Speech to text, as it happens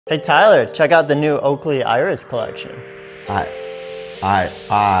Hey Tyler, check out the new Oakley Ahyris Collection.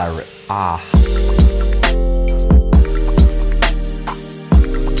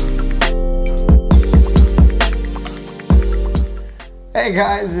 Hey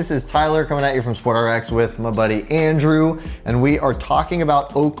guys, this is Tyler coming at you from SportRx with my buddy Andrew, and we are talking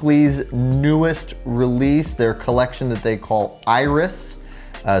about Oakley's newest release, their collection that they call Iris,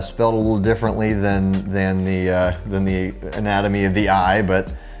 spelled a little differently than the anatomy of the eye,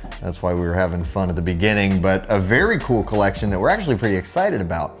 but that's why we were having fun at the beginning. But a very cool collection that we're actually pretty excited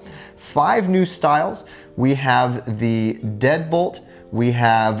about. 5 new styles. We have the Deadbolt, we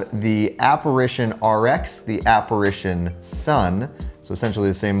have the Apparition RX, the Apparition Sun, so essentially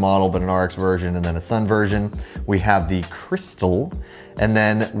the same model, but an RX version and then a Sun version. We have the Crystal, and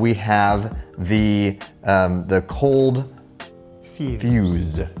then we have the Cold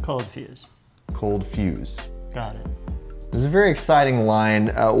Fuse. Cold Fuse. Cold Fuse. Got it. This is a very exciting line.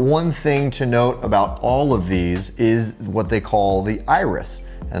 One thing to note about all of these is what they call the iris,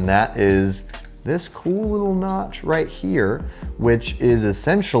 and that is this cool little notch right here, which is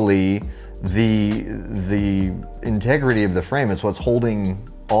essentially the integrity of the frame. It's what's holding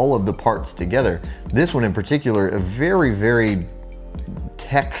all of the parts together. This one in particular, a very, very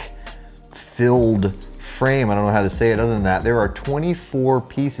tech-filled frame. I don't know how to say it other than that. There are 24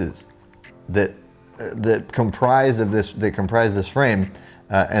 pieces that comprise this frame,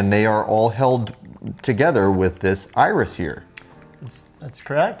 and they are all held together with this iris here. That's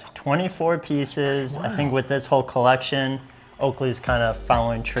correct. 24 pieces. Wow. I think with this whole collection, Oakley's kind of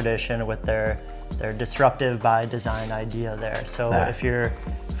following tradition with their disruptive by design idea there. So if you're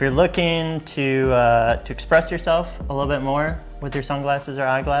looking to express yourself a little bit more with your sunglasses or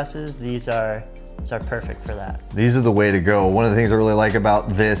eyeglasses, these are perfect for that. These are the way to go. One of the things I really like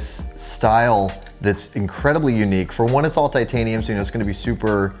about this style that's incredibly unique, for one, it's all titanium, so you know it's going to be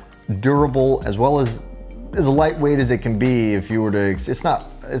super durable, as well as lightweight as it can be. If you were to, it's not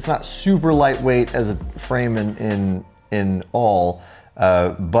super lightweight as a frame in all,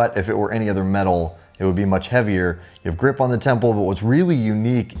 but if it were any other metal, it would be much heavier. You have grip on the temple, but what's really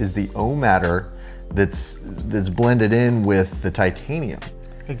unique is the O matter that's blended in with the titanium.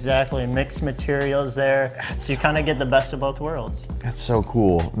 Exactly, mixed materials there, so you kind of get the best of both worlds. That's so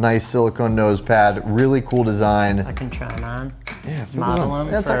cool. Nice silicone nose pad, really cool design. I can try them on. Yeah, model them.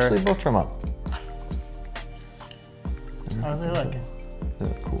 That's actually both try them up. How are they looking? They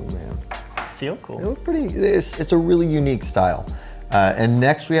look cool, man. Feel cool. They look pretty. It's a really unique style. And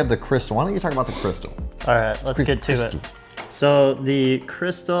next we have the Crystal. Why don't you talk about the Crystal? All right, let's get to it. So the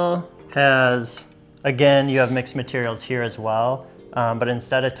Crystal has, again, you have mixed materials here as well. But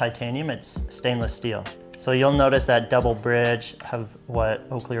instead of titanium, it's stainless steel. So you'll notice that double bridge have what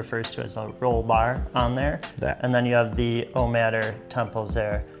Oakley refers to as a roll bar on there. And then you have the O-matter temples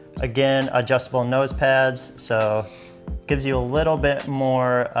there. Again, adjustable nose pads, so gives you a little bit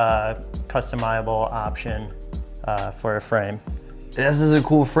more customizable option for a frame. This is a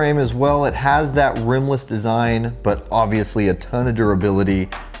cool frame as well. It has that rimless design, but obviously a ton of durability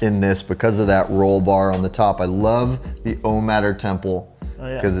in this because of that roll bar on the top. I love the O-matter temple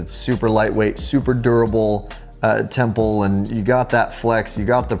because it's super lightweight, super durable temple, and you got that flex, you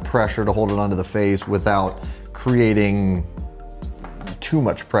got the pressure to hold it onto the face without creating too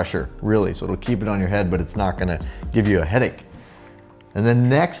much pressure, really. So it'll keep it on your head, but it's not gonna give you a headache. And then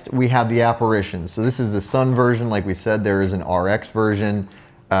next we have the Apparition. So this is the Sun version. Like we said, there is an RX version.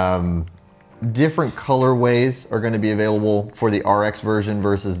 Different colorways are going to be available for the RX version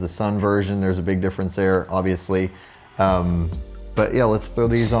versus the Sun version. There's a big difference there, obviously. But yeah, let's throw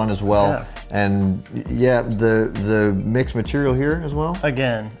these on as well. Yeah. And yeah, the mixed material here as well.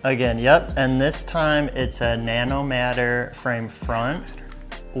 Again, yep. And this time it's a nanomatter frame front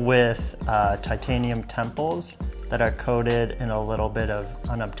with titanium temples that are coated in a little bit of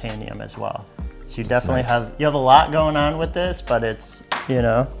unobtainium as well. So you definitely have a lot going on with this, but it's, you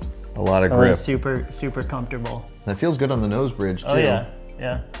know, a lot of grip. Super comfortable. And it feels good on the nose bridge too. Oh yeah,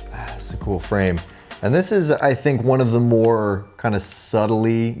 yeah. That's a cool frame. And this is, I think, one of the more kind of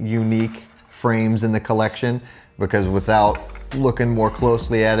subtly unique frames in the collection, because without looking more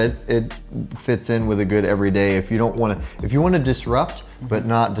closely at it, it fits in with a good everyday. If you don't want to, if you want to disrupt, but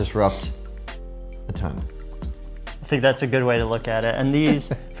not disrupt a ton. I think that's a good way to look at it. And these,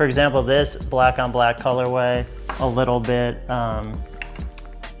 for example, this black on black colorway, a little bit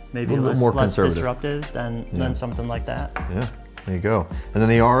maybe less disruptive than something like that. Yeah, there you go. And then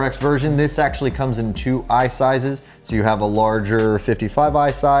the RX version, this actually comes in 2 eye sizes. So you have a larger 55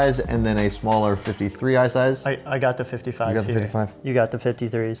 eye size and then a smaller 53 eye size. I got the 55s. You got the 55? You got the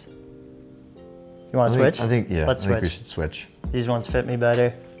 53s. You want to switch? I think, yeah, Let's I think we should switch. These ones fit me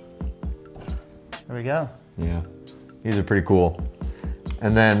better. There we go. Yeah, these are pretty cool.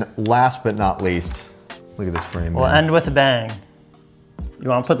 And then last but not least, look at this frame. We'll end with a bang. You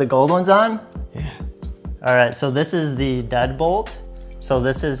want to put the gold ones on? Yeah. All right, so this is the deadbolt. So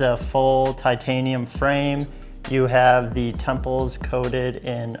this is a full titanium frame. You have the temples coated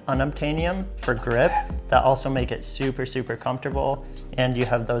in unobtainium for grip that also make it super, super comfortable. And you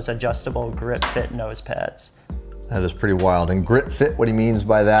have those adjustable grip fit nose pads. That is pretty wild. And grip fit, what he means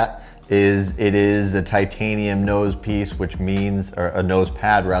by that is it is a titanium nose piece, which means, or a nose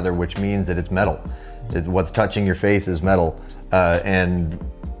pad rather, which means that it's metal. What's touching your face is metal. And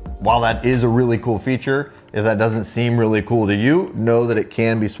while that is a really cool feature, if that doesn't seem really cool to you, know that it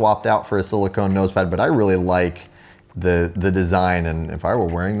can be swapped out for a silicone nose pad, but I really like the design, and if I were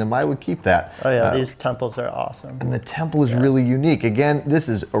wearing them, I would keep that. Oh yeah, these temples are awesome. And the temple is really unique. Again, this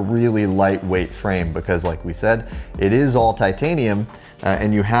is a really lightweight frame because like we said, it is all titanium,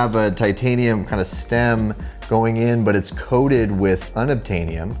 and you have a titanium kind of stem going in, but it's coated with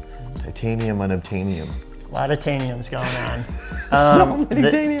unobtainium. Titanium, unobtainium. A lot of taniums going on. So many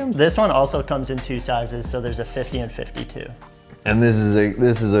taniums. This one also comes in 2 sizes, so there's a 50 and 52. And this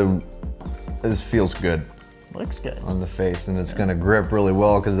feels good. Looks good. On the face, and it's gonna grip really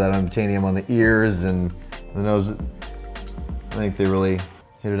well because that unobtainium on the ears and the nose. I think they really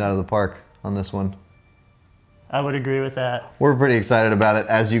hit it out of the park on this one. I would agree with that. We're pretty excited about it,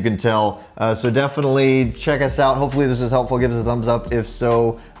 as you can tell. So definitely check us out. Hopefully this is helpful. Give us a thumbs up. If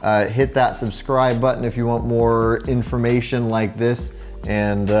so, hit that subscribe button if you want more information like this.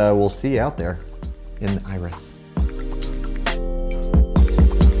 And we'll see you out there in Iris.